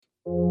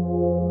Yeah.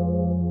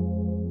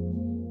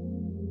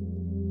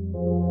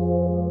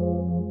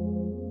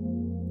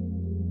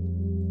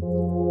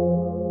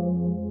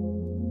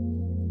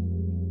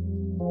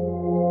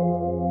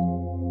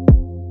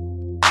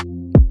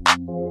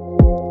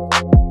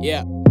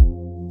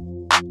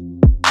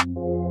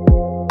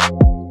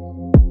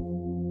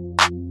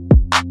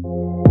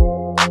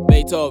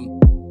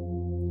 Beethoven.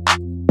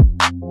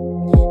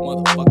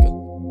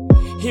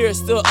 Motherfucker. Here it's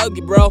still ugly,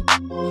 bro.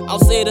 I'll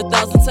say it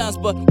 1,000 times,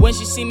 but when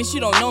she see me, she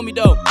don't know me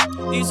though.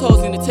 These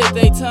hoes gonna take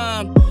their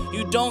time.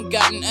 You don't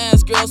got an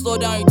ass, girl. Slow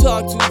down, you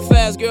talk too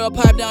fast, girl.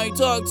 Pipe down, you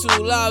talk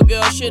too loud,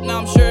 girl. Shit, now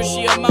I'm sure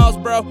she a mouse,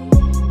 bro.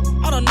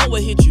 I don't know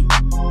what hit you,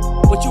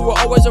 but you were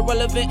always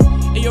irrelevant,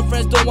 and your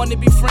friends don't wanna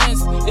be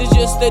friends. It's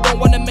just they don't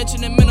wanna mention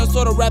the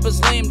Minnesota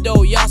rappers lame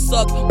though. Y'all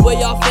suck, where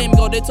y'all fame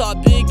go? They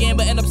talk big game,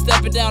 but end up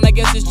stepping down. I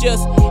guess it's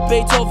just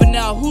Beethoven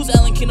now. Who's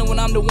Ellen Keenan when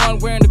I'm the one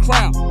wearing the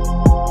crown?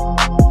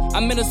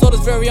 I'm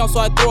Minnesota's very own,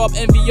 so I throw up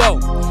NVO.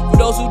 For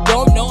those who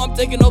don't know, I'm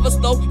taking over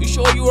slow. You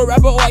sure you a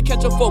rapper or I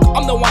catch a folk?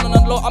 I'm the one on the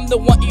low, I'm the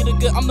one eating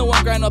good, I'm the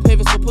one grinding up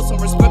pavers, so put some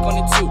respect on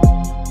it too.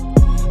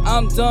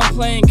 I'm done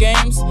playing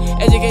games,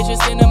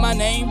 education's in my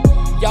name.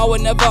 Y'all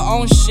would never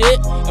own shit.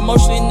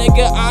 Emotionally,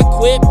 nigga, I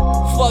quit.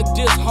 Fuck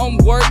this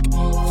homework.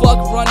 Fuck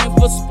running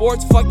for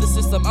sports. Fuck the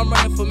system. I'm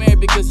running for mayor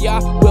because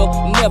y'all will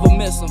never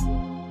miss him.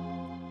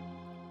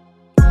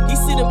 He's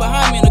sitting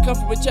behind me in a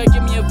comfortable chair,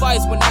 give me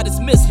advice when I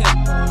dismiss him.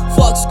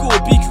 Fuck school,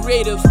 be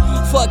creative.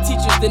 Fuck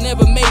teachers, they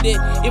never made it.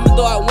 Even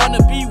though I wanna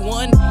be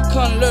one,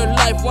 come learn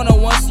life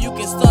 101 so you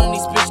can stun on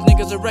these bitch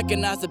niggas and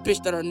recognize the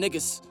bitch that are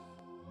niggas.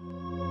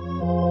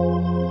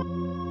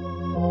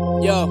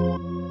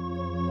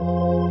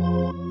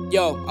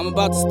 Yo, I'm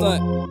about to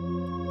stunt.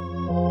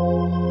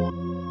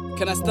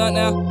 Can I stunt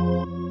now?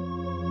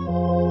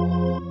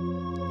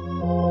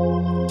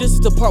 This is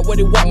the part where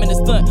they want me to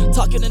stunt.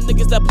 Talking to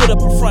niggas that put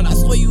up in front. I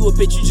swear you a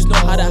bitch, you just know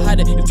how to hide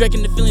it. If Drake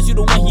in the feelings, you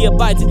the one he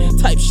abides in.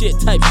 Type shit,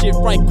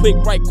 right quick.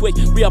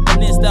 Re-up on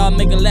this style,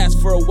 make it last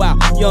for a while.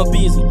 Young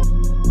Beezy.